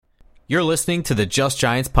You're listening to the Just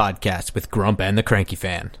Giants podcast with Grump and the Cranky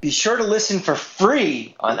Fan. Be sure to listen for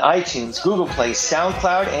free on iTunes, Google Play,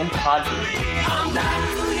 SoundCloud, and Podbean.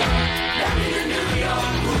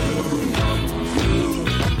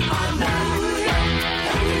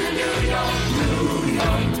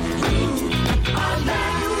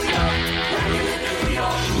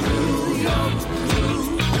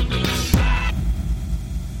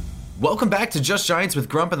 Welcome back to Just Giants with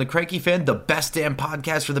Grump and the Cranky Fan, the best damn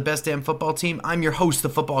podcast for the best damn football team. I'm your host, the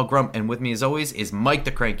Football Grump, and with me as always is Mike the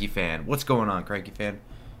Cranky Fan. What's going on, Cranky Fan?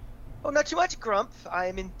 Well, not too much, Grump. I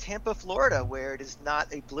am in Tampa, Florida, where it is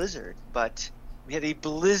not a blizzard, but we have a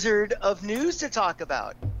blizzard of news to talk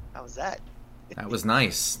about. How was that? That was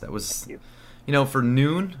nice. That was, you know, for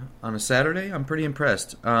noon on a Saturday, I'm pretty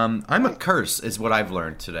impressed. I'm a curse is what I've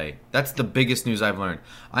learned today. That's the biggest news I've learned.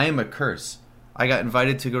 I am a curse. I got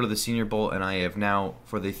invited to go to the Senior Bowl, and I have now,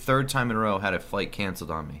 for the third time in a row, had a flight canceled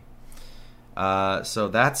on me. So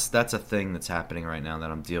that's a thing that's happening right now that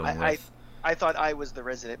I'm dealing with. I thought I was the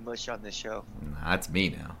resident mush on this show. Nah, that's me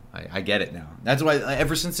now. I get it now. That's why,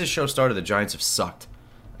 ever since this show started, the Giants have sucked.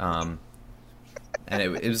 And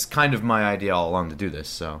it was kind of my idea all along to do this.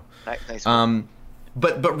 So, nice.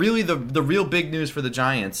 But really, the real big news for the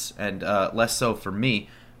Giants, and less so for me,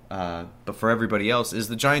 but for everybody else, is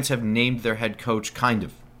the Giants have named their head coach, kind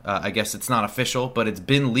of. I guess it's not official, but it's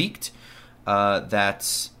been leaked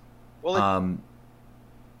that... I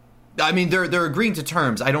mean, they're agreeing to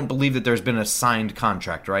terms. I don't believe that there's been a signed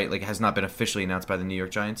contract, right? Like, it has not been officially announced by the New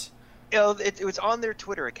York Giants? It was on their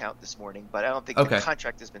Twitter account this morning, but I don't think the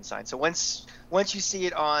contract has been signed. So once you see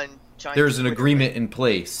it on Giants, there's an Twitter, agreement in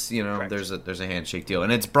place. You know, correct. there's a handshake deal,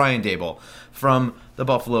 and it's Brian Daboll from the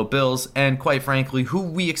Buffalo Bills, and quite frankly, who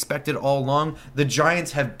we expected all along. The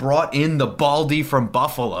Giants have brought in the Baldy from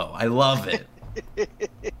Buffalo. I love it.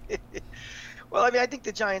 Well, I mean, I think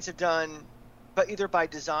the Giants have done, but either by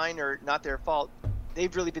design or not their fault,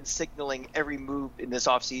 they've really been signaling every move in this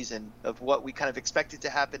offseason of what we kind of expected to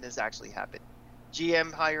happen has actually happened.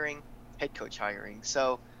 GM hiring, head coach hiring.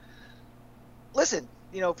 So, listen,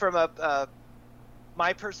 you know, from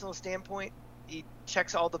my personal standpoint, he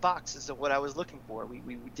checks all the boxes of what I was looking for.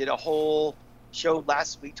 We did a whole show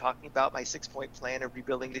last week talking about my 6-point plan of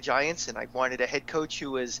rebuilding the Giants, and I wanted a head coach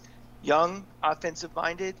who was young,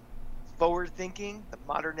 offensive-minded, forward-thinking, the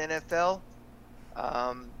modern NFL,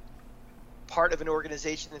 part of an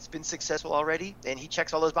organization that's been successful already, and he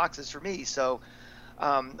checks all those boxes for me. So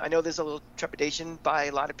I know there's a little trepidation by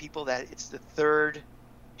a lot of people that it's the third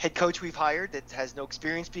head coach we've hired that has no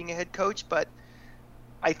experience being a head coach, but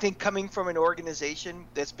I think coming from an organization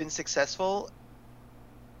that's been successful,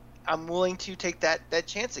 I'm willing to take that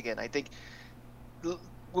chance again. I think we're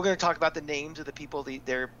going to talk about the names of the people,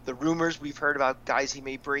 the rumors we've heard about guys he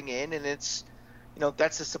may bring in, and it's, you know,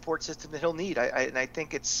 that's the support system that he'll need. And I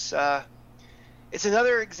think it's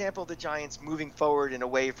another example of the Giants moving forward and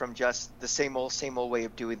away from just the same old way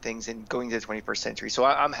of doing things and going to the 21st century. So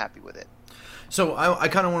I'm happy with it. So I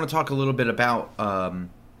kind of want to talk a little bit about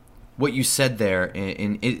what you said there.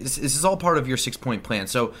 This is all part of your 6-point plan.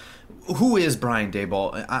 So who is Brian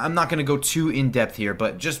Daboll? I'm not going to go too in-depth here,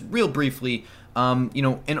 but just real briefly, you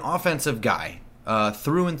know, an offensive guy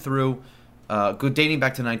through and through, dating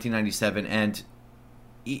back to 1997, and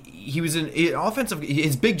he was an offensive.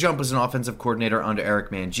 His big jump was an offensive coordinator under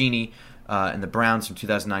Eric Mangini and the Browns from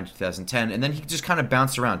 2009 to 2010, and then he just kind of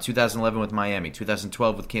bounced around. 2011 with Miami,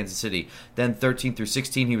 2012 with Kansas City, then 13 through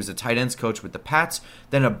 16 he was a tight ends coach with the Pats,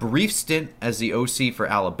 then a brief stint as the OC for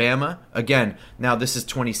Alabama. Again, now this is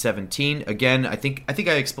 2017. Again, I think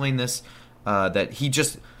I explained this that he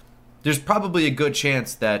just, there's probably a good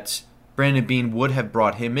chance that Brandon Beane would have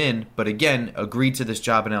brought him in, but again agreed to this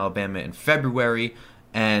job in Alabama in February.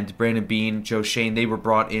 And Brandon Beane, Joe Schoen, they were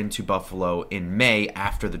brought into Buffalo in May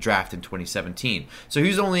after the draft in 2017. So he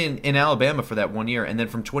was only in Alabama for that 1 year. And then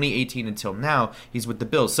from 2018 until now, he's with the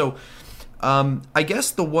Bills. So I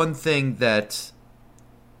guess the one thing that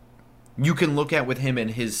you can look at with him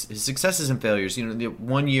and his successes and failures, you know, the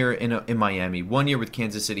 1 year in Miami, 1 year with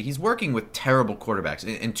Kansas City, he's working with terrible quarterbacks,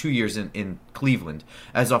 and 2 years in Cleveland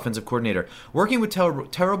as offensive coordinator, working with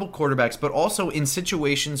terrible quarterbacks, but also in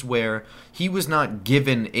situations where he was not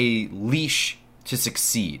given a leash to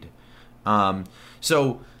succeed.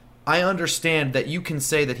 So I understand that you can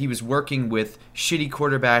say that he was working with shitty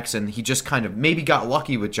quarterbacks and he just kind of maybe got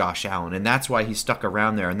lucky with Josh Allen, and that's why he stuck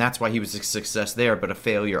around there, and that's why he was a success there but a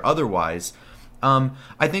failure otherwise.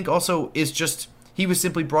 I think also is just He was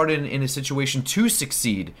simply brought in a situation to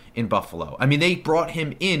succeed in Buffalo. I mean, they brought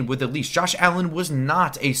him in with a leash. Josh Allen was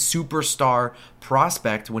not a superstar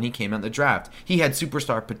prospect when he came out in the draft. He had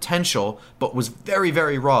superstar potential, but was very,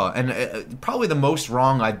 very raw. And probably the most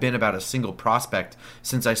wrong I've been about a single prospect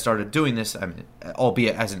since I started doing this, I mean,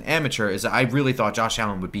 albeit as an amateur, is I really thought Josh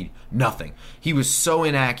Allen would be nothing. He was so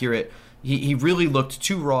inaccurate. He really looked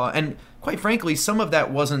too raw. And quite frankly, some of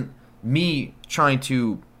that wasn't me trying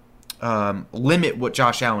to limit what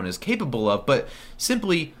Josh Allen is capable of, but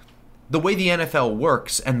simply the way the NFL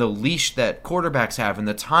works and the leash that quarterbacks have and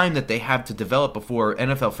the time that they have to develop before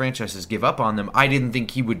NFL franchises give up on them, I didn't think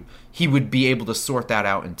he would be able to sort that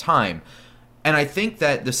out in time. And I think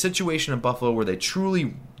that the situation in Buffalo where they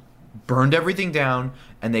truly burned everything down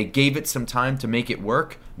and they gave it some time to make it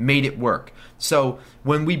work, made it work. So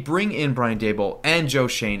when we bring in Brian Daboll and Joe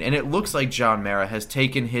Schoen, and it looks like John Mara has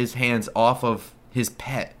taken his hands off of his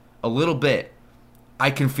pet a little bit,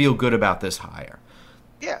 I can feel good about this hire.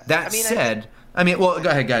 Yeah. That said, well, go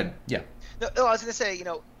ahead. Yeah. No, I was going to say,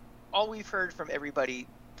 all we've heard from everybody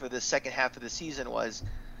for the second half of the season was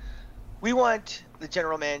we want the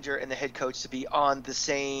general manager and the head coach to be on the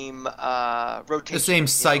same rotation. The same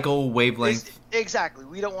cycle, wavelength. Exactly.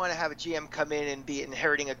 We don't want to have a GM come in and be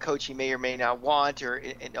inheriting a coach he may or may not want, or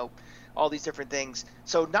all these different things.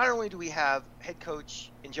 So not only do we have head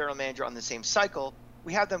coach and general manager on the same cycle,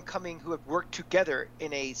 we have them coming who have worked together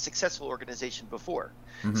in a successful organization before.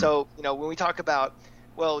 Mm-hmm. So, when we talk about,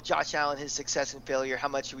 Josh Allen, his success and failure, how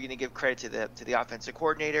much are we going to give credit to the offensive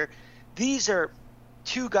coordinator? These are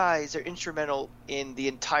two guys that are instrumental in the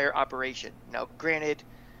entire operation. Now, granted,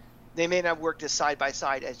 they may not have worked as side by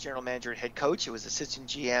side as general manager and head coach. It was assistant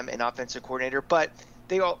GM and offensive coordinator, but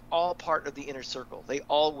they are all part of the inner circle. They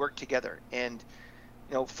all work together. And,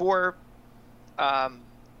 for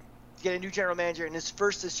get a new general manager, and his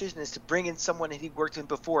first decision is to bring in someone that he worked with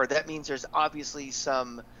before, that means there's obviously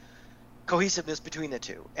some cohesiveness between the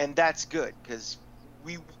two, and that's good because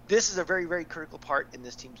this is a very, very critical part in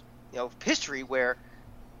this team's history where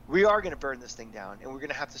we are going to burn this thing down and we're going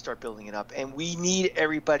to have to start building it up, and we need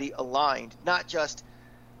everybody aligned, not just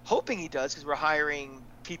hoping he does because we're hiring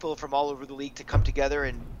people from all over the league to come together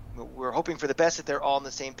and we're hoping for the best that they're all on the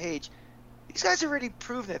same page. These guys have already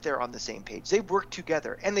proven that they're on the same page. They've worked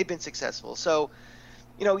together and they've been successful. So,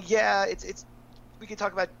 it's we can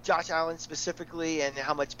talk about Josh Allen specifically and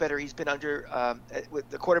how much better he's been under with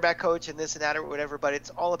the quarterback coach and this and that or whatever. But it's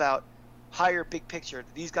all about higher big picture.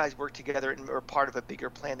 These guys work together and are part of a bigger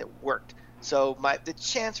plan that worked. So the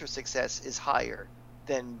chance for success is higher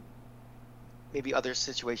than maybe other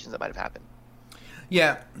situations that might have happened.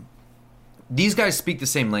 Yeah. These guys speak the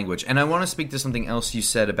same language, and I want to speak to something else you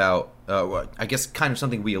said about, I guess kind of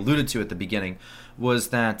something we alluded to at the beginning, was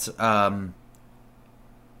that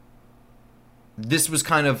this was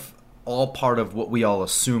kind of all part of what we all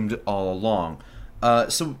assumed all along.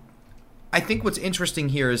 So I think what's interesting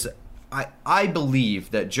here is I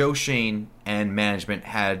believe that Joe Schoen and management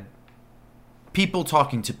had people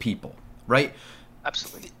talking to people, right?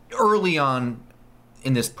 Absolutely. Early on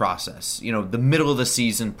in this process, the middle of the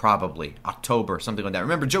season, probably October, something like that.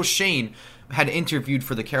 Remember, Joe Schoen had interviewed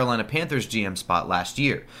for the Carolina Panthers GM spot last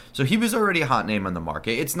year, so he was already a hot name on the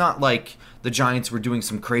market. It's not like the Giants were doing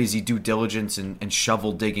some crazy due diligence and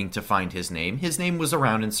shovel digging to find his name. His name was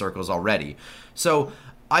around in circles already. So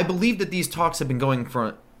I believe that these talks have been going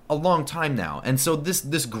for a long time now, and so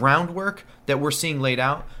this groundwork that we're seeing laid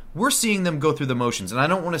out, we're seeing them go through the motions. And I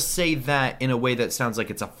don't want to say that in a way that sounds like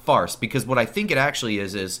it's a farce, because what I think it actually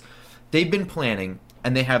is they've been planning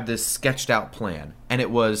and they have this sketched out plan. And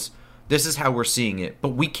it was, this is how we're seeing it, but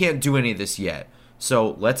we can't do any of this yet.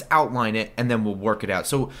 So let's outline it and then we'll work it out.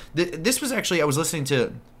 So this was actually, I was listening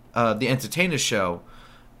to the Entertainer show,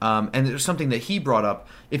 and there's something that he brought up.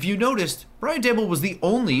 If you noticed, Brian Daboll was the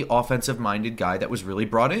only offensive-minded guy that was really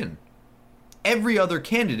brought in. Every other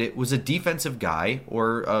candidate was a defensive guy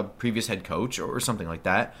or a previous head coach or something like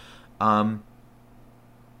that.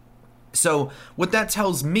 So what that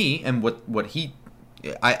tells me, and what he,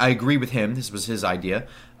 I agree with him, this was his idea,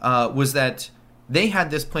 was that they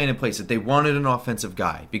had this plan in place that they wanted an offensive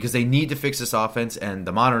guy because they need to fix this offense, and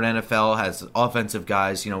the modern NFL has offensive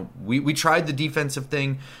guys. We tried the defensive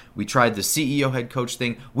thing. We tried the CEO head coach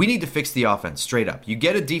thing. We need to fix the offense straight up. You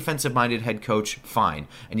get a defensive-minded head coach, fine,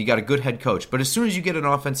 and you got a good head coach. But as soon as you get an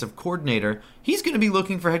offensive coordinator, he's going to be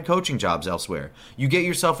looking for head coaching jobs elsewhere. You get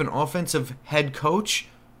yourself an offensive head coach,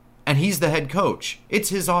 and he's the head coach. It's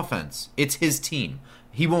his offense. It's his team.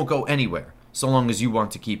 He won't go anywhere so long as you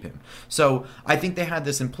want to keep him. So I think they had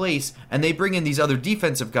this in place, and they bring in these other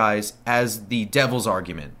defensive guys as the devil's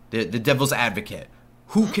argument, the devil's advocate.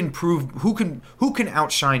 who can prove who can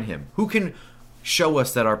outshine him, who can show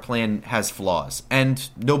us that our plan has flaws, and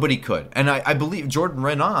nobody could. And I believe Jordan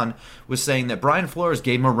Renan was saying that Brian Flores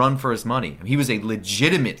gave him a run for his money. He was a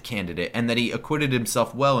legitimate candidate, and that he acquitted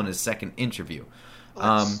himself well in his second interview.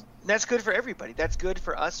 That's good for everybody. That's good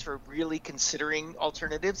for us for really considering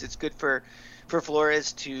alternatives. It's good for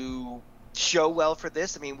Flores to show well for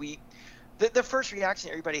this. I mean, the first reaction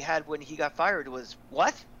everybody had when he got fired was,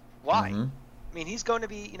 what? Why? Mm-hmm. I mean, he's going to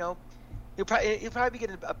be, he'll probably be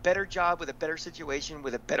getting a better job with a better situation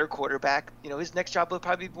with a better quarterback. His next job will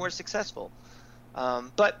probably be more successful.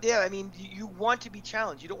 But yeah, I mean, you want to be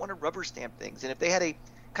challenged. You don't want to rubber stamp things. And if they had a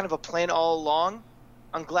kind of a plan all along,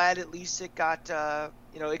 I'm glad at least it got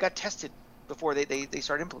it got tested before they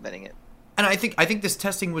started implementing it. And I think this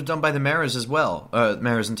testing was done by the Maras as well,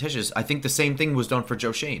 Maras and Tisches. I think the same thing was done for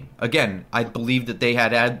Joe Schoen. Again, I believe that they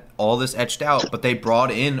had all this etched out, but they brought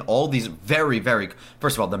in all these very, very...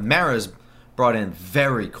 First of all, the Maras brought in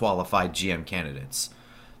very qualified GM candidates.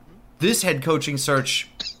 This head coaching search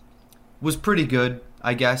was pretty good,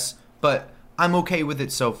 I guess, but I'm okay with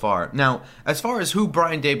it so far. Now, as far as who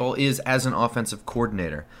Brian Daboll is as an offensive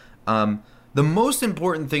coordinator... the most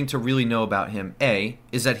important thing to really know about him, A,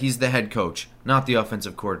 is that he's the head coach, not the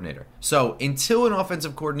offensive coordinator. So until an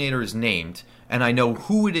offensive coordinator is named, and I know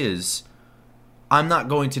who it is, I'm not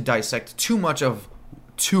going to dissect too much of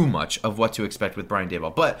what to expect with Brian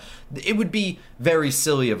Daboll. But it would be very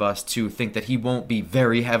silly of us to think that he won't be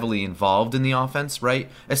very heavily involved in the offense,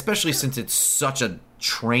 right? Especially since it's such a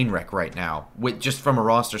train wreck right now. Just from a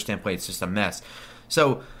roster standpoint, it's just a mess.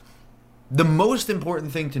 So... the most important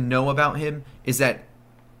thing to know about him is that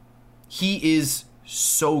he is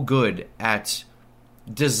so good at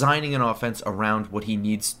designing an offense around what he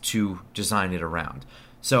needs to design it around.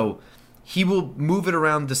 So he will move it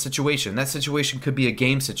around the situation. That situation could be a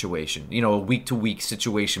game situation, a week-to-week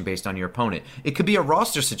situation based on your opponent. It could be a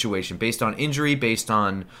roster situation based on injury, based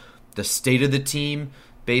on the state of the team,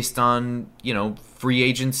 based on, free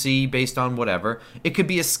agency, based on whatever. It could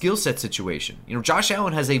be a skill set situation. Josh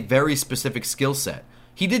Allen has a very specific skill set.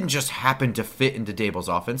 He didn't just happen to fit into Daboll's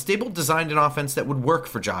offense. Daboll designed an offense that would work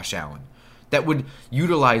for Josh Allen, that would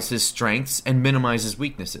utilize his strengths and minimize his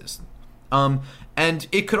weaknesses. And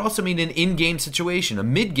it could also mean an in-game situation, a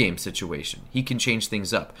mid-game situation. He can change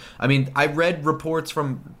things up. I mean, I read reports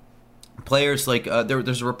from players like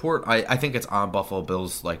there's a report, I think it's on Buffalo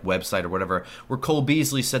Bills website or whatever, where Cole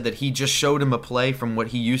Beasley said that he just showed him a play from what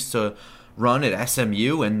he used to run at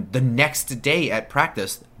SMU, and the next day at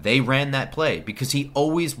practice they ran that play because he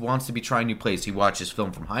always wants to be trying new plays. He watches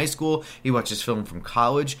film from high school, he watches film from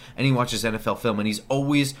college, and he watches NFL film, and he's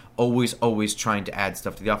always trying to add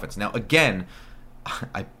stuff to the offense. Now again,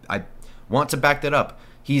 I want to back that up.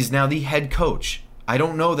 He's now the head coach. I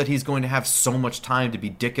don't know that he's going to have so much time to be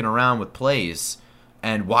dicking around with plays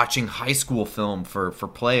and watching high school film for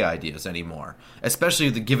play ideas anymore, especially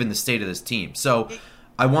given the state of this team. So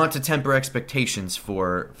I want to temper expectations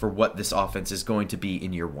for what this offense is going to be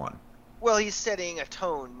in year one. Well, he's setting a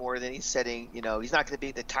tone more than he's setting, he's not going to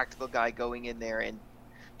be the tactical guy going in there and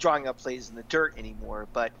drawing up plays in the dirt anymore.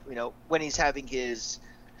 But, when he's having his,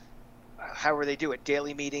 however they do it,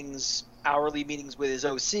 daily meetings, hourly meetings with his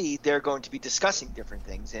OC, they're going to be discussing different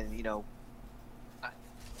things. And,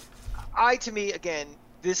 to me, again,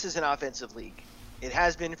 this is an offensive league. It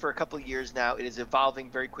has been for a couple of years now. It is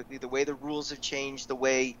evolving very quickly. The way the rules have changed, the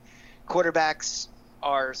way quarterbacks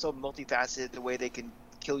are so multifaceted, the way they can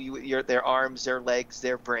kill you with their arms, their legs,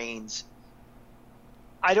 their brains.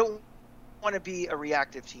 I don't want to be a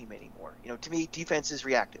reactive team anymore. To me, defense is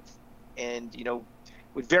reactive. And,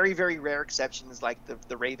 with very, very rare exceptions like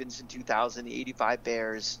the Ravens in 2000, the 85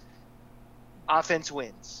 Bears, offense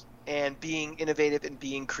wins. And being innovative and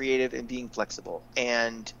being creative and being flexible.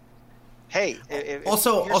 And, hey.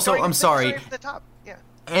 Also, I'm sorry. From the top. Yeah.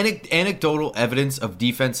 Anecdotal evidence of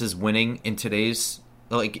defenses winning in today's...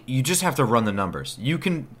 you just have to run the numbers. You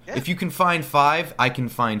can, If you can find 5, I can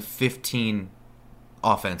find 15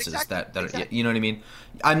 offenses exactly. You know what I mean?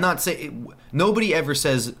 I'm not saying... Nobody ever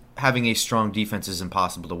says having a strong defense is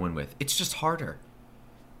impossible to win with. It's just harder.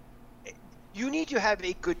 You need to have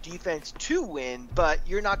a good defense to win, but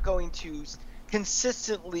you're not going to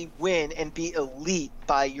consistently win and be elite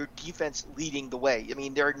by your defense leading the way. I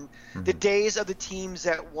mean, the days of the teams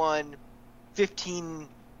that won 15-9,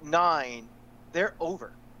 they're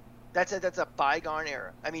over. That's a bygone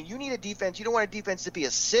era. I mean, you need a defense. You don't want a defense to be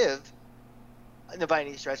a sieve by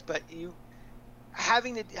any stretch, but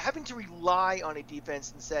having to rely on a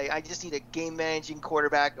defense and say, I just need a game managing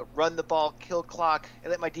quarterback, run the ball, kill clock,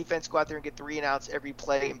 and let my defense go out there and get 3 and outs every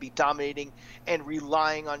play and be dominating and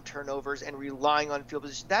relying on turnovers and relying on field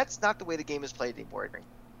position. That's not the way the game is played anymore.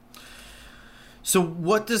 So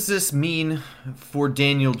what does this mean for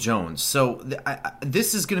Daniel Jones? So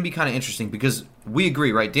this is going to be kind of interesting because we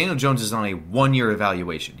agree, right? Daniel Jones is on a 1-year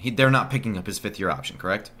evaluation. They're not picking up his 5th-year option,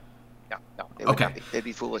 correct? No, they would not be. They'd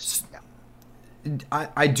be foolish. Yeah.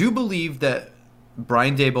 I do believe that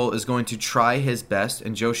Brian Daboll is going to try his best,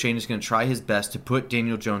 and Joe Schoen is going to try his best to put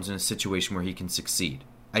Daniel Jones in a situation where he can succeed.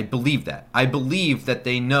 I believe that. I believe that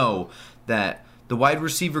they know that the wide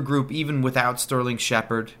receiver group, even without Sterling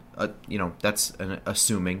Shepard, that's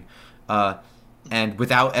assuming, and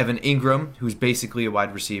without Evan Ingram, who's basically a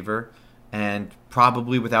wide receiver, and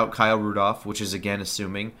probably without Kyle Rudolph, which is again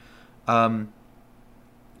assuming,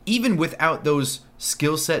 even without those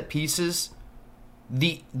skill set pieces,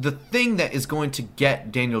 the thing that is going to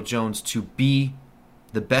get Daniel Jones to be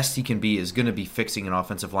the best he can be is going to be fixing an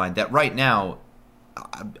offensive line that right now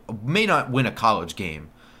may not win a college game.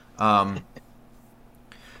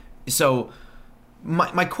 So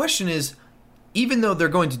my question is, even though they're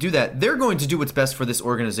going to do that, they're going to do what's best for this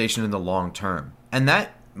organization in the long term. And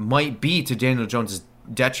that might be to Daniel Jones'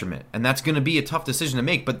 detriment. And that's going to be a tough decision to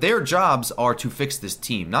make. But their jobs are to fix this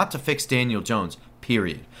team, not to fix Daniel Jones,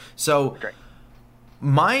 period. So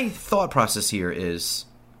my thought process here is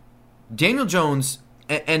Daniel Jones,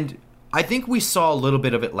 and I think we saw a little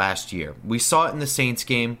bit of it last year. We saw it in the Saints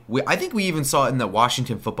game. I think we even saw it in the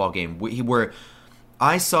Washington football game where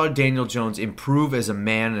I saw Daniel Jones improve as a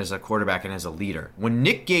man, as a quarterback, and as a leader. When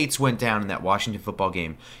Nick Gates went down in that Washington football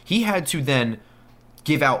game, he had to then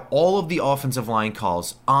give out all of the offensive line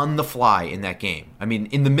calls on the fly in that game. I mean,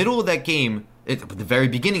 in the middle of that game, at the very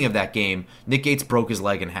beginning of that game, Nick Gates broke his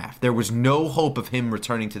leg in half. There was no hope of him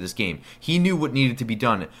returning to this game. He knew what needed to be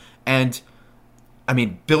done. And, I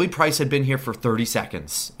mean, Billy Price had been here for 30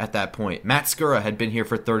 seconds at that point. Matt Skura had been here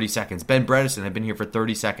for 30 seconds. Ben Bredesen had been here for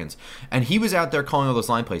 30 seconds. And he was out there calling all those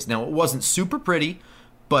line plays. Now, it wasn't super pretty,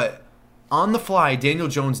 but on the fly, Daniel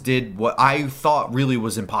Jones did what I thought really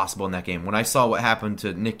was impossible in that game. When I saw what happened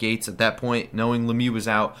to Nick Gates at that point, knowing Lemieux was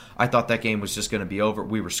out, I thought that game was just going to be over.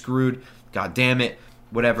 We were screwed. God damn it.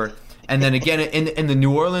 Whatever. And then again, in the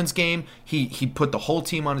New Orleans game, he put the whole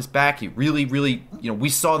team on his back. He really, we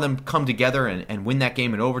saw them come together and win that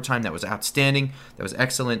game in overtime. That was outstanding. That was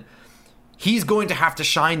excellent. He's going to have to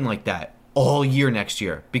shine like that all year next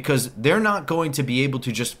year because they're not going to be able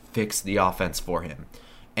to just fix the offense for him.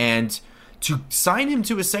 And to sign him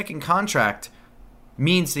to a second contract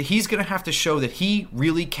means that he's going to have to show that he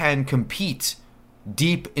really can compete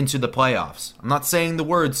deep into the playoffs. I'm not saying the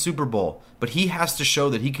word Super Bowl, but he has to show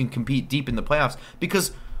that he can compete deep in the playoffs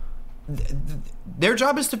because their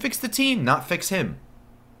job is to fix the team, not fix him.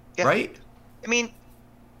 Yeah. Right? I mean,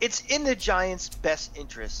 it's in the Giants' best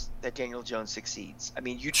interest that Daniel Jones succeeds. I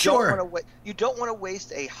mean, you don't want to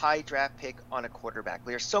waste a high draft pick on a quarterback.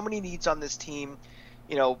 There's so many needs on this team,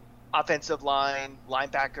 offensive line,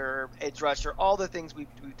 linebacker, edge rusher, all the things we've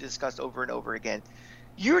discussed over and over again.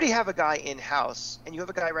 You already have a guy in-house, and you have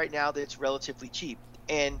a guy right now that's relatively cheap.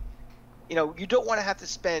 And, you don't want to have to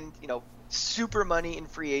spend, super money in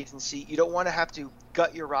free agency. You don't want to have to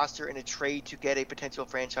gut your roster in a trade to get a potential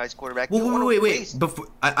franchise quarterback. Well, wait. Before,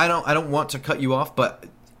 I don't want to cut you off, but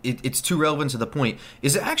it's too relevant to the point.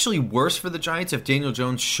 Is it actually worse for the Giants if Daniel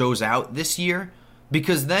Jones shows out this year?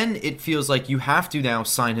 Because then it feels like you have to now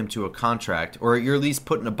sign him to a contract, or you're at least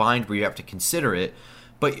put in a bind where you have to consider it.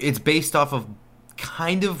 But it's based off of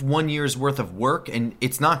kind of 1 year's worth of work, and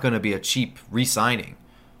it's not going to be a cheap re-signing.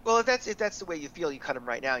 Well, if that's the way you feel, you cut him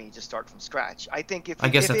right now and you just start from scratch. I think I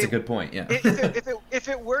guess that's a good point. Yeah. if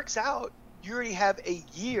it works out, you already have a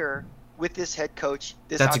year with this head coach,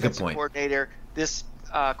 this offensive coordinator, this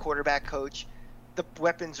quarterback coach, the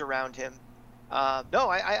weapons around him.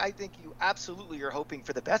 I think you absolutely are hoping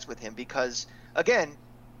for the best with him because, again,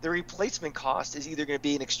 the replacement cost is either going to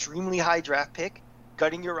be an extremely high draft pick,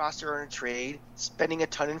 gutting your roster on a trade, spending a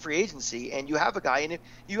ton in free agency, and you have a guy, and if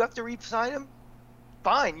you have to re-sign him,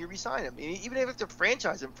 fine, you re-sign him. Even if you have to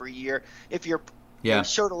franchise him for a year, if you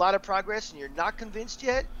showed a lot of progress and you're not convinced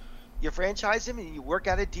yet, you franchise him and you work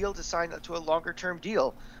out a deal to sign to a longer-term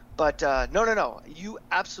deal. But no. You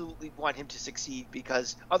absolutely want him to succeed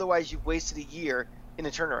because otherwise you've wasted a year in the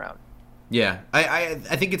turnaround. Yeah, I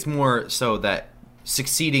think it's more so that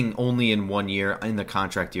succeeding only in 1 year in the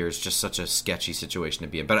contract year is just such a sketchy situation to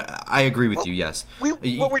be in. But I agree with you, yes.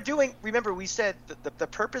 What we're doing, remember we said that the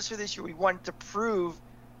purpose for this year, we wanted to prove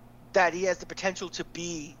that he has the potential to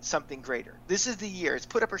be something greater. This is the year. It's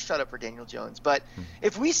put up or shut up for Daniel Jones. But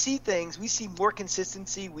if we see things, we see more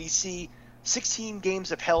consistency. We see 16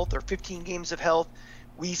 games of health or 15 games of health.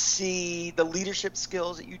 We see the leadership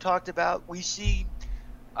skills that you talked about. We see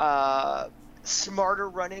smarter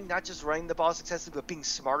running, not just running the ball successfully, but being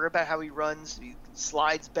smarter about how he runs. He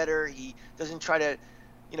slides better. He doesn't try to,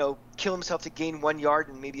 kill himself to gain 1 yard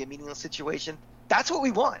in maybe a meaningless situation. That's what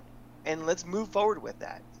we want. And let's move forward with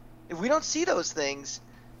that. If we don't see those things,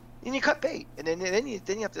 then you cut bait, and then you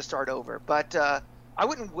have to start over. But I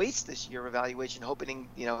wouldn't waste this year of evaluation hoping,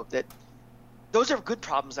 that those are good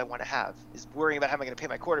problems I want to have, is worrying about how am I going to pay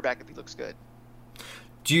my quarterback if he looks good.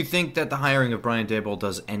 Do you think that the hiring of Brian Daboll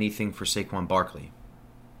does anything for Saquon Barkley?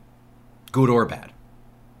 Good or bad?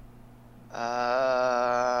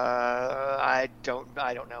 I don't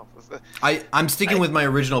know. I'm sticking with my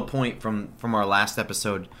original point from our last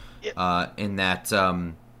episode, in that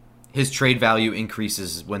his trade value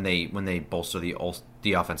increases when they bolster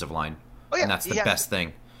the offensive line. Oh, yeah. And that's the best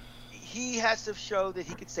thing. He has to show that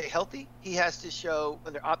he can stay healthy. He has to show,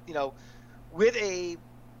 with a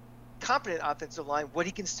competent offensive line, what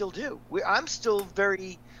he can still do. We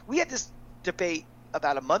had this debate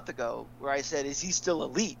about a month ago where I said, is he still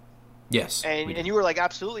elite? Yes. And you were like,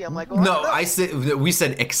 absolutely. I'm like, well, no, we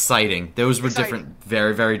said exciting. Those were different,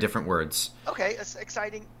 very, very different words. Okay,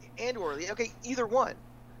 exciting and or elite. Okay, either one.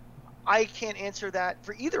 I can't answer that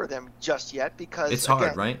for either of them just yet because it's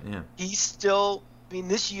hard, right? Yeah. He's still.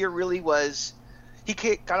 This year really was. He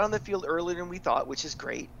got on the field earlier than we thought, which is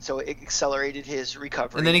great. So it accelerated his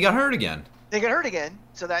recovery. And then he got hurt again.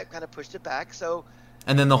 So that kind of pushed it back. So.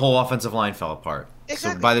 And then the whole offensive line fell apart.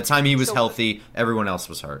 Exactly. So by the time he was healthy, everyone else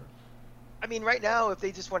was hurt. Right now, if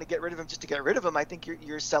they just want to get rid of him just to get rid of him, I think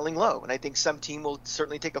you're selling low, and I think some team will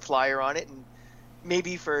certainly take a flyer on it, and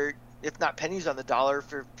maybe for, if not pennies on the dollar,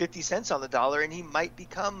 for 50 cents on the dollar, and he might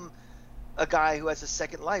become a guy who has a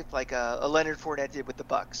second life, like a Leonard Fournette did with the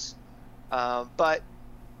Bucs. But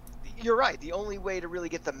you're right. The only way to really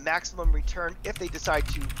get the maximum return, if they decide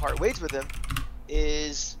to part ways with him,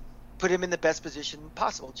 is put him in the best position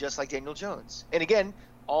possible, just like Daniel Jones. And again,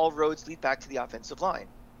 all roads lead back to the offensive line.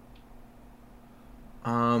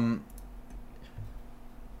 Do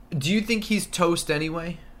you think he's toast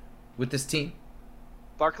anyway with this team?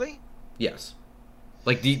 Barkley? Yes.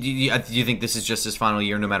 Like, do you think this is just his final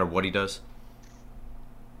year no matter what he does?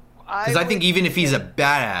 Because I think even if he's a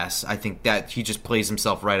badass, I think that he just plays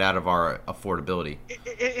himself right out of our affordability.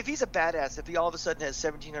 If he's a badass, if he all of a sudden has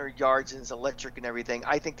 1,700 yards and is electric and everything,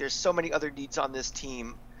 I think there's so many other needs on this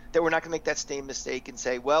team that we're not going to make that same mistake and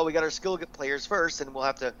say, well, we got our skill players first and we'll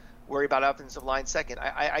have to worry about offensive line second.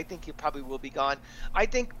 I think he probably will be gone. I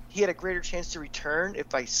think he had a greater chance to return if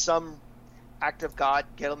by some act of God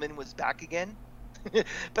Gettleman was back again. But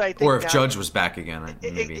I think or if Judge was back again,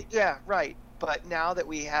 maybe. Yeah, right. But now that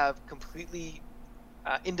we have completely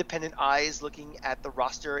independent eyes looking at the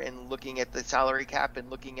roster and looking at the salary cap and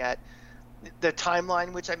looking at the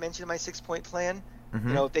timeline, which I mentioned in my 6-point plan,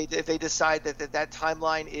 if they decide that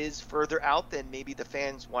timeline is further out than maybe the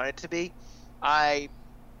fans want it to be, I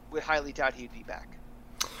would highly doubt he'd be back.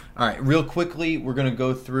 All right, real quickly, we're going to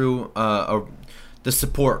go through the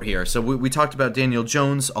support here. So we talked about Daniel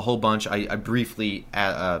Jones a whole bunch. I briefly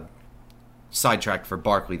sidetracked for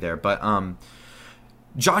Barkley there, but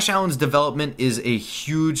Josh Allen's development is a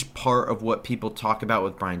huge part of what people talk about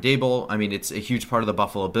with Brian Daboll. It's a huge part of the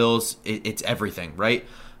Buffalo Bills. It's everything, right?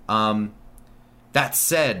 That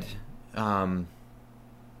said,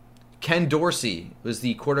 Ken Dorsey was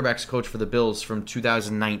the quarterback's coach for the Bills from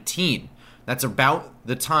 2019. That's about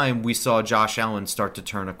the time we saw Josh Allen start to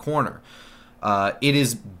turn a corner. It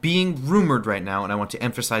is being rumored right now, and I want to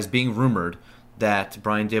emphasize being rumored, that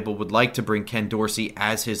Brian Daboll would like to bring Ken Dorsey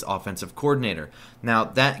as his offensive coordinator. Now,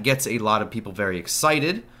 that gets a lot of people very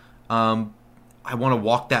excited. I want to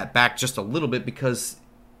walk that back just a little bit because,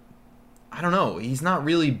 I don't know, he's not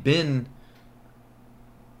really been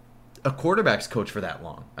a quarterback's coach for that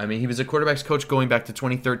long. He was a quarterback's coach going back to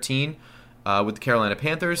 2013 with the Carolina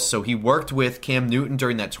Panthers, so he worked with Cam Newton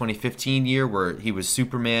during that 2015 year where he was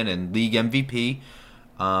Superman and league MVP.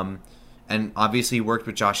 And obviously he worked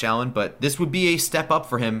with Josh Allen, but this would be a step up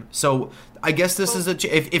for him. So I guess this is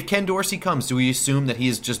if Ken Dorsey comes, do we assume that he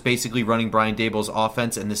is just basically running Brian Daboll's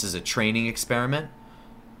offense and this is a training experiment?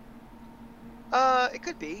 It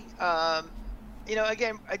could be.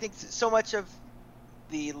 Again, I think so much of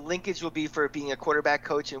the linkage will be for being a quarterback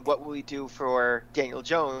coach and what will he do for Daniel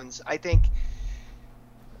Jones. I think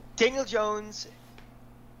Daniel Jones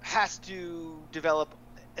has to develop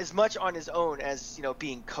as much on his own as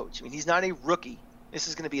being coach. He's not a rookie. This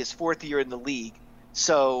is going to be his 4th year in the league,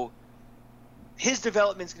 so his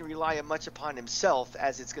development is going to rely much upon himself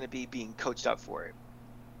as it's going to be being coached up for it.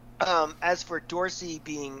 As for Dorsey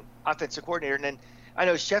being offensive coordinator, and then I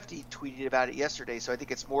know Shefty tweeted about it yesterday, so I think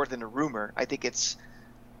it's more than a rumor. I think it's,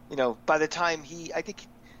 by the time I think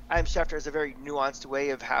Adam Schefter has a very nuanced way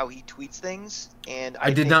of how he tweets things, and I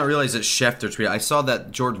did not realize that Schefter tweeted. I saw that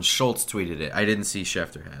Jordan Schultz tweeted it. I didn't see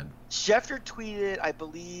Schefter had. Schefter tweeted, I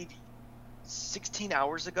believe, 16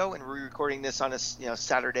 hours ago, and we're recording this on a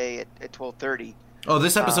Saturday at 12:30. Oh,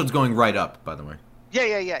 this episode's going right up, by the way.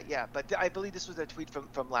 Yeah. But I believe this was a tweet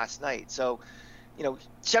from last night. So,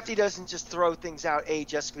 Shefty doesn't just throw things out, A,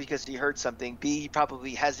 just because he heard something, B, he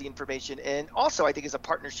probably has the information, and also I think is a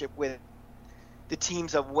partnership with the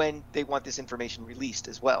teams of when they want this information released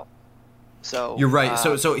as well. So you're right.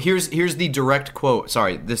 So here's the direct quote.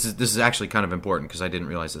 Sorry, this is actually kind of important because I didn't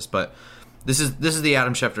realize this, but this is the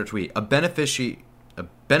Adam Schefter tweet. A beneficiary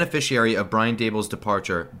of Brian Daboll's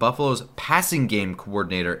departure, Buffalo's passing game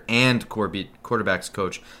coordinator and quarterbacks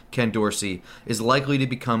coach Ken Dorsey is likely to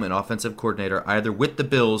become an offensive coordinator either with the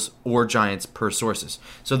Bills or Giants per sources.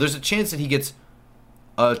 So there's a chance that he gets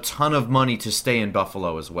a ton of money to stay in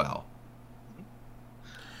Buffalo as well.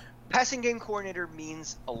 Passing game coordinator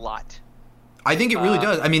means a lot. I think it really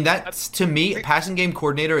does. I mean, that's, to me, passing game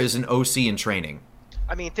coordinator is an OC in training.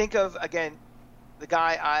 I mean, think of, again, the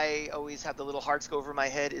guy I always have the little hearts go over my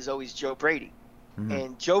head is always Joe Brady. Mm-hmm.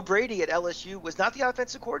 And Joe Brady at LSU was not the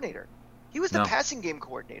offensive coordinator. He was the passing game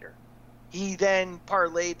coordinator. He then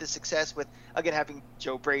parlayed the success with, again, having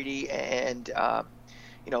Joe Brady and,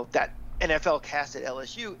 that NFL cast at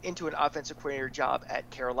LSU into an offensive coordinator job at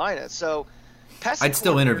Carolina. So, I'd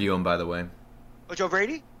still interview him, by the way. Oh, Joe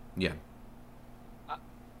Brady? Yeah.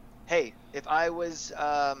 Hey, if I was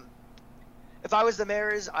the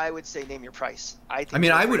Mariners, I would say name your price.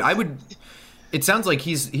 I would. It sounds like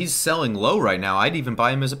he's selling low right now. I'd even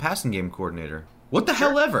buy him as a passing game coordinator. What the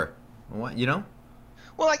hell ever? What,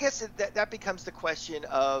 Well, I guess that becomes the question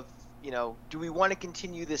of, do we want to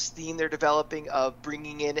continue this theme they're developing of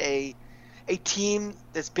bringing in a team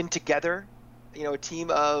that's been together, a team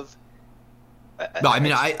of. No, I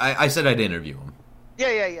mean, I said I'd interview him.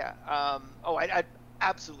 Yeah. I'd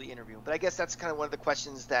absolutely interview him. But I guess that's kind of one of the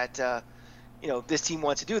questions that, this team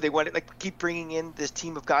wants to do. They want to keep bringing in this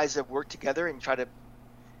team of guys that work together and try to,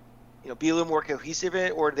 be a little more cohesive in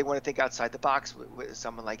it, or they want to think outside the box with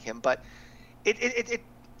someone like him. But it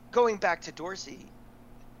going back to Dorsey,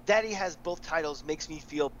 that he has both titles makes me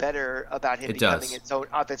feel better about him becoming his own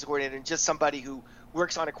offensive coordinator and just somebody who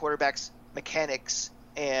works on a quarterback's mechanics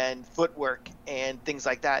and footwork and things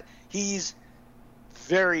like that. He's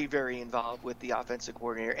very, very involved with the offensive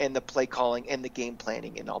coordinator and the play calling and the game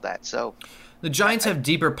planning and all that. So the Giants have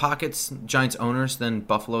deeper pockets, Giants owners, than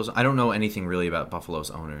Buffalo's. I don't know anything really about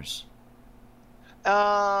Buffalo's owners.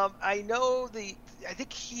 I know I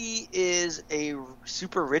think he is a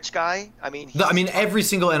super rich guy. I mean, every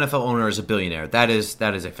single NFL owner is a billionaire. That is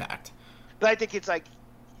a fact. But I think it's like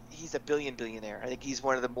he's a billionaire. I think he's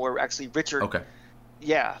one of the more actually richer. Okay.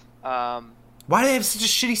 Yeah. Why do they have such a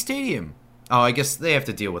shitty stadium? Oh, I guess they have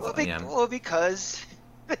to deal with it. Well, because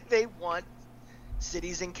they want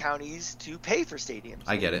cities and counties to pay for stadiums.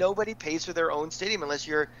 I get it. Nobody pays for their own stadium unless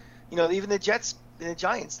you're, even the Jets and the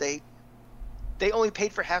Giants, they only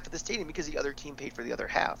paid for half of the stadium because the other team paid for the other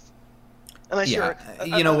half. Unless you're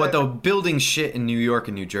you know what though, building shit in New York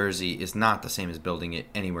and New Jersey is not the same as building it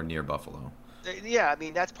anywhere near Buffalo. Yeah, I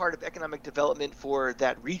mean that's part of economic development for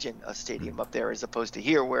that region, a stadium up there, as opposed to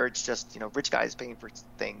here where it's just rich guys paying for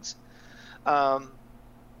things. I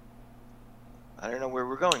don't know where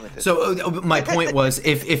we're going with this. So my point was,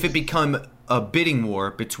 if it become a bidding war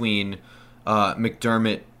between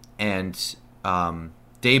McDermott and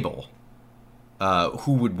Daboll,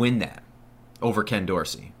 who would win that over Ken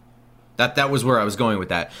Dorsey? That was where I was going with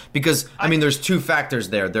that. Because, there's two factors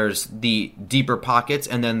there. There's the deeper pockets,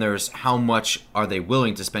 and then there's how much are they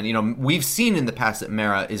willing to spend. We've seen in the past that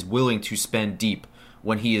Mara is willing to spend deep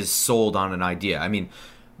when he is sold on an idea.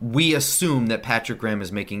 We assume that Patrick Graham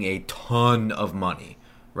is making a ton of money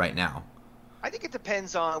right now. I think it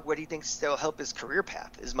depends on what he thinks will help his career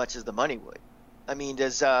path as much as the money would.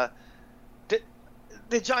 Does the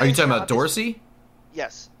Giants? Are you talking about Dorsey?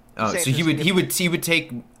 Yes. Oh, so he would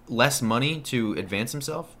take less money to advance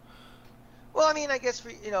himself? Well, I guess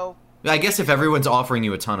I guess if everyone's offering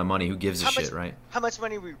you a ton of money, who gives a shit, right? How much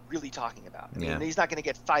money are we really talking about? He's not going to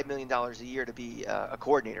get $5 million a year to be a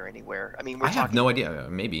coordinator anywhere. I have no idea.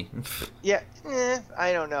 Maybe. Yeah,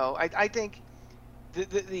 I don't know. I think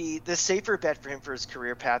the safer bet for him for his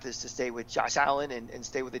career path is to stay with Josh Allen and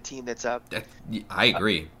stay with a team that's up. I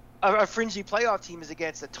agree. a fringy playoff team is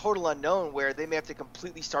against a total unknown where they may have to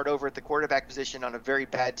completely start over at the quarterback position on a very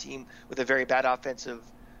bad team with a very bad offensive.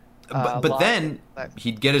 But then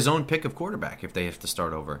he'd get his own pick of quarterback if they have to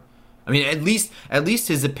start over. I mean, at least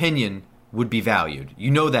his opinion would be valued. You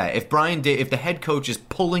know that if if the head coach is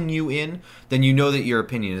pulling you in, then you know that your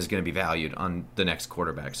opinion is going to be valued on the next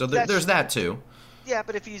quarterback. So there's that too. Yeah,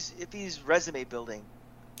 but if he's resume building,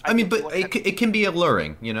 I mean, but it can be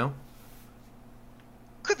alluring, you know.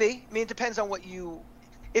 Could be. I mean, it depends on what you.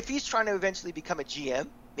 If he's trying to eventually become a GM,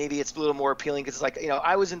 maybe it's a little more appealing because it's like,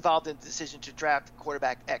 I was involved in the decision to draft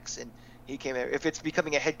quarterback X, and he came in. If it's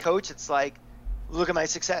becoming a head coach, it's like, look at my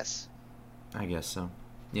success. I guess so.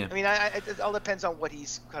 Yeah. I mean, it all depends on what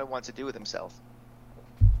he's kind of wants to do with himself.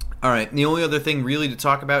 All right. The only other thing really to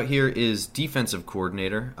talk about here is defensive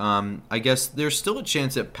coordinator. I guess there's still a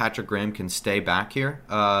chance that Patrick Graham can stay back here.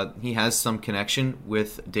 He has some connection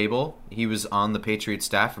with Daboll. He was on the Patriots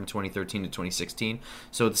staff from 2013 to 2016.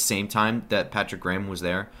 So at the same time that Patrick Graham was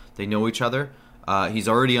there, they know each other. He's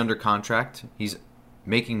already under contract. He's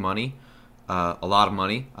making money, a lot of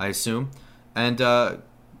money, I assume. And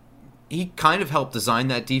he kind of helped design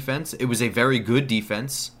that defense. It was a very good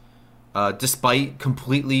defense. Despite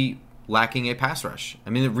completely lacking a pass rush. I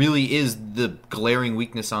mean, it really is the glaring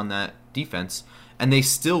weakness on that defense, and they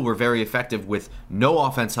still were very effective with no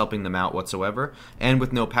offense helping them out whatsoever, and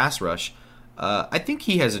with no pass rush. I think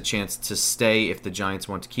he has a chance to stay if the Giants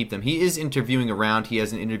want to keep them. He is interviewing around. He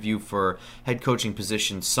has an interview for head coaching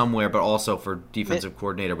position somewhere, but also for defensive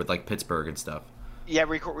coordinator with like Pittsburgh and stuff. Yeah,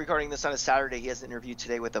 recording this on a Saturday. He has an interview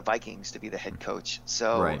today with the Vikings to be the head coach.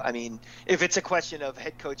 So, right. I mean, if it's a question of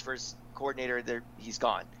head coach versus coordinator, he's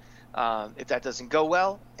gone. If that doesn't go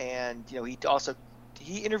well, and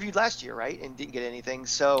he interviewed last year, right, and didn't get anything.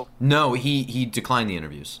 So no, he declined the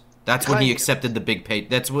interviews. That's when he accepted the big pay.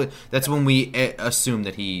 That's when we assumed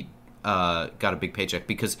that he got a big paycheck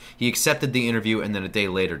because he accepted the interview and then a day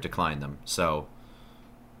later declined them. So,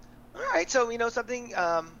 all right, so something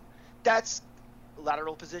that's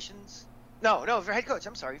lateral positions. No, for head coach.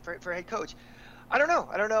 I'm sorry, for head coach. I don't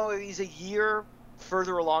know. He's a year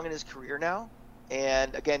further along in his career now,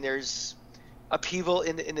 and again, there's upheaval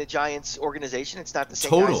in the Giants organization. It's not the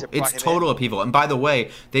same guys that brought him in. It's total upheaval. And by the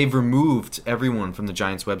way, they've removed everyone from the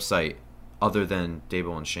Giants website other than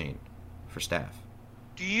Daboll and Shane for staff.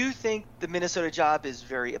 Do you think the Minnesota job is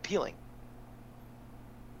very appealing?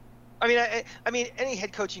 I mean, any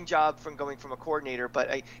head coaching job going from a coordinator,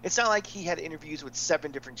 but it's not like he had interviews with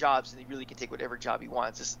 7 different jobs and he really can take whatever job he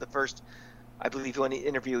wants. This is the first, I believe, one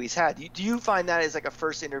interview he's had. Do you find that as like a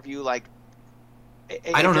first interview? Like,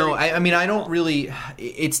 I don't know. I mean, I don't really.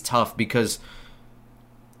 It's tough because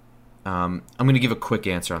I'm going to give a quick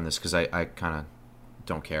answer on this because I kind of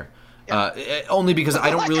don't care. Only because I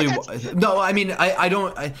don't really. No, I mean, I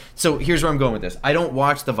don't. So here's where I'm going with this. I don't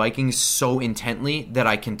watch the Vikings so intently that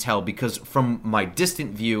I can tell because from my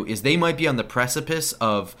distant view is they might be on the precipice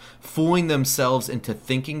of fooling themselves into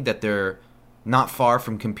thinking that they're not far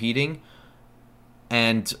from competing,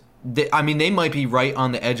 and they might be right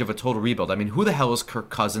on the edge of a total rebuild. I mean, who the hell is Kirk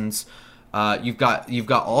Cousins? You've got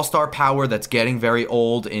all-star power that's getting very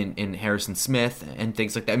old in Harrison Smith and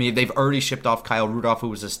things like that. I mean, they've already shipped off Kyle Rudolph, who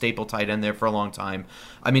was a staple tight end there for a long time.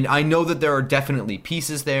 I mean, I know that there are definitely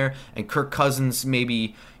pieces there, and Kirk Cousins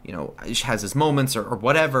maybe has his moments or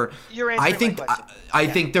whatever. You're answering my question. I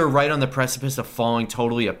think they're right on the precipice of falling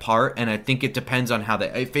totally apart, and I think it depends on how they.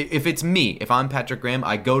 If it's me, if I'm Patrick Graham,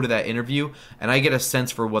 I go to that interview and I get a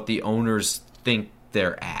sense for what the owners think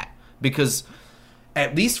they're at because.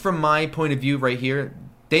 At least from my point of view right here,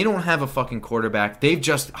 they don't have a fucking quarterback. They've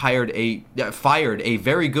just fired a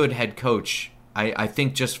very good head coach, I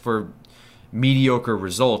think just for mediocre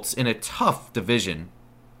results in a tough division.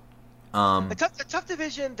 A tough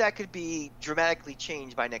division that could be dramatically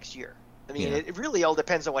changed by next year. I mean, it really all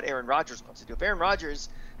depends on what Aaron Rodgers wants to do. If Aaron Rodgers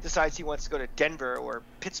decides he wants to go to Denver or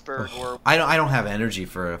Pittsburgh or... I don't have energy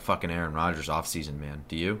for a fucking Aaron Rodgers offseason, man.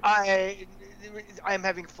 Do you? I'm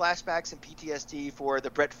having flashbacks and PTSD for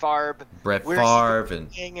the Brett Favre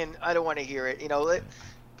and I don't want to hear it.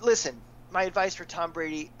 Listen, my advice for Tom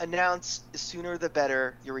Brady: announce the sooner the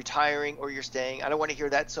better. You're retiring or you're staying. I don't want to hear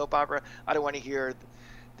that soap opera. I don't want to hear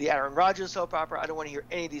the Aaron Rodgers soap opera. I don't want to hear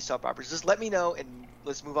any of these soap operas. Just let me know and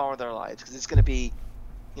let's move on with our lives because it's going to be,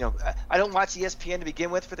 I don't watch ESPN to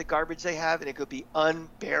begin with for the garbage they have, and it could be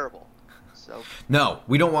unbearable. So no,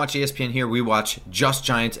 we don't watch ESPN here. We watch Just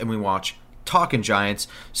Giants and we watch Talkin' Giants.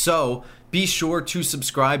 So be sure to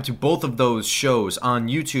subscribe to both of those shows on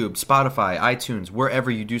YouTube, Spotify, iTunes, wherever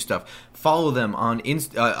you do stuff. Follow them on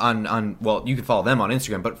well, you can follow them on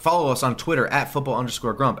Instagram, but follow us on Twitter at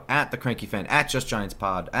 @football_grump, at the Cranky Fan, at Just Giants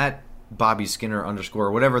Pod, at Bobby Skinner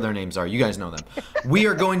 _ whatever their names are. You guys know them. We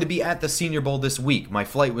are going to be at the Senior Bowl this week. My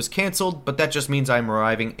flight was canceled, but that just means I'm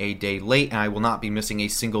arriving a day late, and I will not be missing a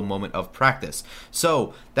single moment of practice.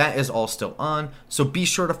 So that is all still on. So be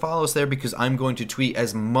sure to follow us there, because I'm going to tweet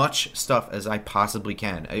as much stuff as I possibly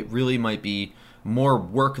can. It really might be more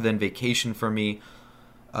work than vacation for me.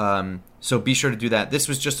 So be sure to do that. This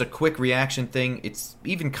was just a quick reaction thing. It's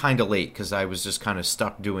even kind of late because I was just kind of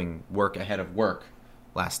stuck doing work ahead of work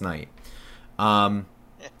last night.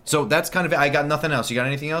 So that's kind of it. I got nothing else. You got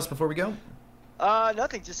anything else before we go?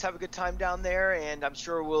 Nothing. Just have a good time down there, and I'm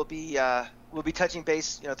sure we'll be touching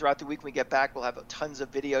base. Throughout the week when we get back, we'll have tons of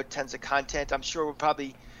video, tons of content. I'm sure we'll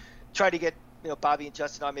probably try to get Bobby and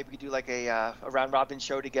Justin on. Maybe we could do like a round robin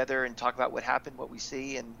show together and talk about what happened, what we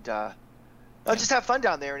see, and just have fun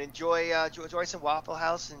down there and enjoy some Waffle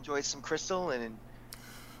House, enjoy some Crystal, and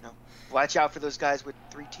watch out for those guys with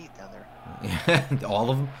 3 teeth down there.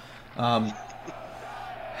 All of them.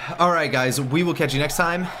 All right, guys. We will catch you next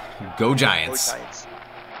time. Go Giants. Go Giants.